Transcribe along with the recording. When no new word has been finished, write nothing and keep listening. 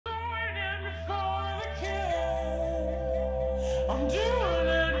I'm doing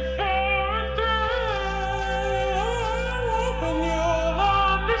it for them, and you'll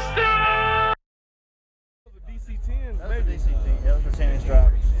understand. DC-10s, maybe. DC-10, yeah, those are 10-inch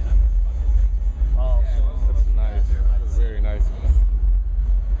drivers. Oh, that's nice. That's very nice.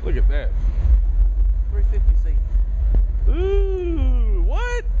 Look at that. 350Z. Ooh,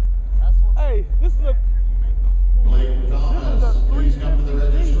 what? Hey, this is a Blake Thomas, please come to the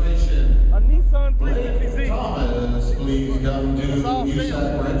registration. A Nissan 350Z. Thomas, please come to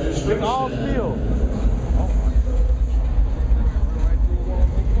Usaci registration. It's all steel.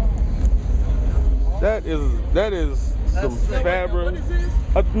 That is some fabric.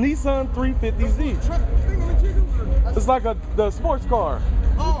 A Nissan 350Z. It's like the sports car.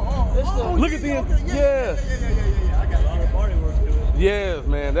 Look at the yeah. I got a lot of body work to it. Yes,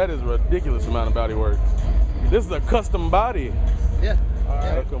 man, that is a ridiculous amount of body work. This is a custom body. Yeah. All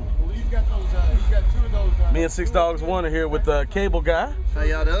right. Well, he's got those. He's got 2 of those. Me and Sixdogs 1 are here with the Cable Guy. How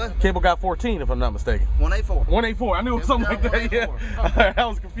y'all doing? Cable Guy 14, if I'm not mistaken. 184. 184. I knew it was something like that. Yeah. I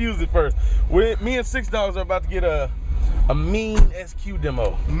was confused at first. Me and Sixdogs are about to get a mean SQ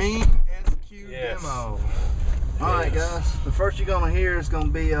demo. Mean SQ demo. All right, guys. The first you're gonna hear is gonna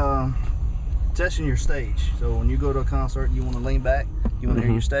be testing your stage. So when you go to a concert, you want to lean back. You want to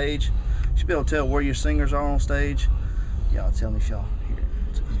hear your stage. You should be able to tell where your singers are on stage. Y'all tell me if y'all hear it.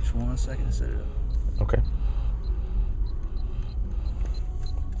 So just 1 second to set it up. Okay.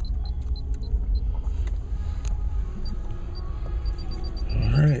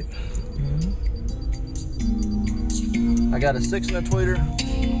 All right. I got a 6 and a tweeter.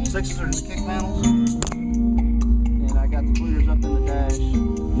 6s are in the kick panels. And I got the tweeters up in the dash.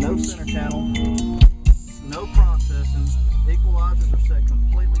 No center channel. No processing. Equalizers are set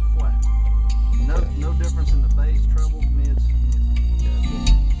completely flat. No difference in the bass, treble, mids.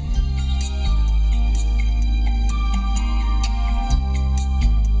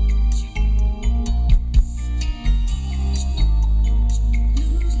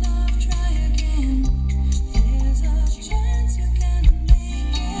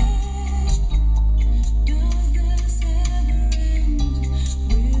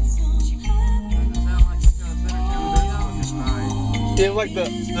 Yeah, like the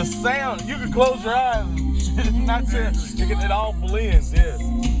sound, you can close your eyes and not say it all blends, yeah.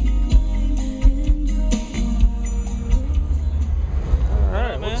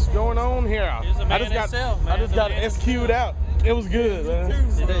 Alright, what's going on here? I just got SQ'd out. It was good, man.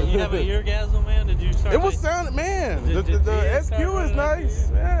 Did you have a eargasm, man? Did you start? It was sounding, man. The SQ is nice.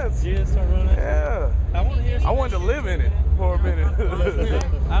 Yes. Did you start running? Yeah. I wanted to live in it for a minute.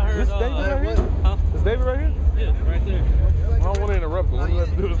 I heard. Is David right here? Huh? Is David right here? Yeah, right there. I don't want to interrupt him. What do you have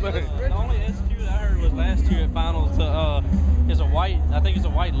to do his name? The only SQ that I heard was last year at finals. Is a white. I think it's a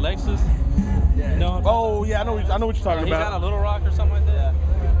white Lexus. Yeah. No. Oh yeah, I know what you're talking he's about. out of Little Rock or something like that.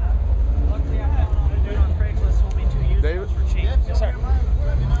 David? Yes, sir.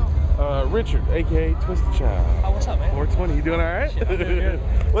 Richard, aka Twisted Child. Oh, what's up, man? 420, you doing all right? Shit, I'm doing good.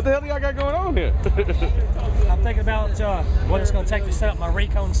 What the hell do y'all got going on here? I'm thinking about what it's going to take to set up my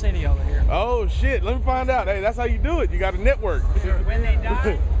Recon City over here. Oh shit, let me find out. Hey, that's how you do it. You got a network. When they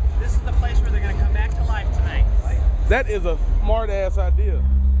die, this is the place where they're going to come back to life tonight. That is a smart ass idea.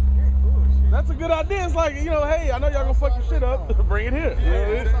 That's a good idea. It's like, hey, I know y'all gonna fuck your shit up. Bring it here.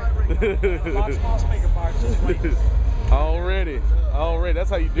 Lots of small speaker parts. Just wait. Already. That's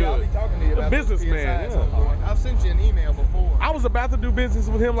how you do I'll it. be talking to you A about businessman. PSI at some point. I've sent you an email before. I was about to do business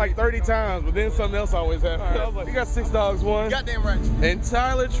with him like 30 times, but then something else always happened. I was like, you got Sixdogs 1. Goddamn right. And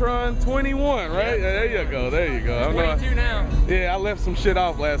Tylertron 21, right? Yeah, there you go. There you go. 22 now. Yeah, I left some shit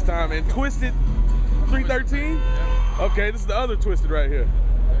off last time. And Twisted 313? Okay, this is the other Twisted right here.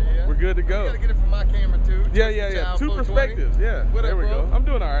 We're good to go. You gotta get it from my camera too. Yeah. 2 perspectives. Yeah. What there up, we bro? go. I'm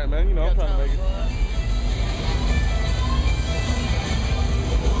doing all right, man. I'm trying to make it.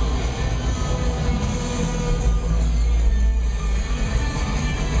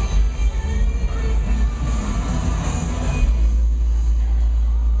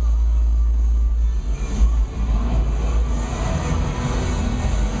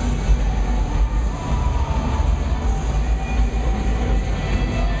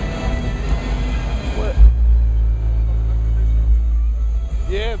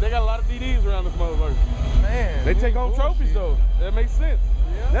 Yeah, they got a lot of DDs around this motherfucker. Man, they take home trophies though. That makes sense.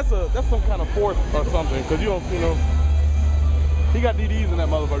 Yeah. That's some kind of fourth or something, cause you don't, he got DDs in that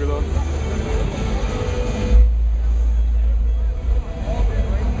motherfucker though.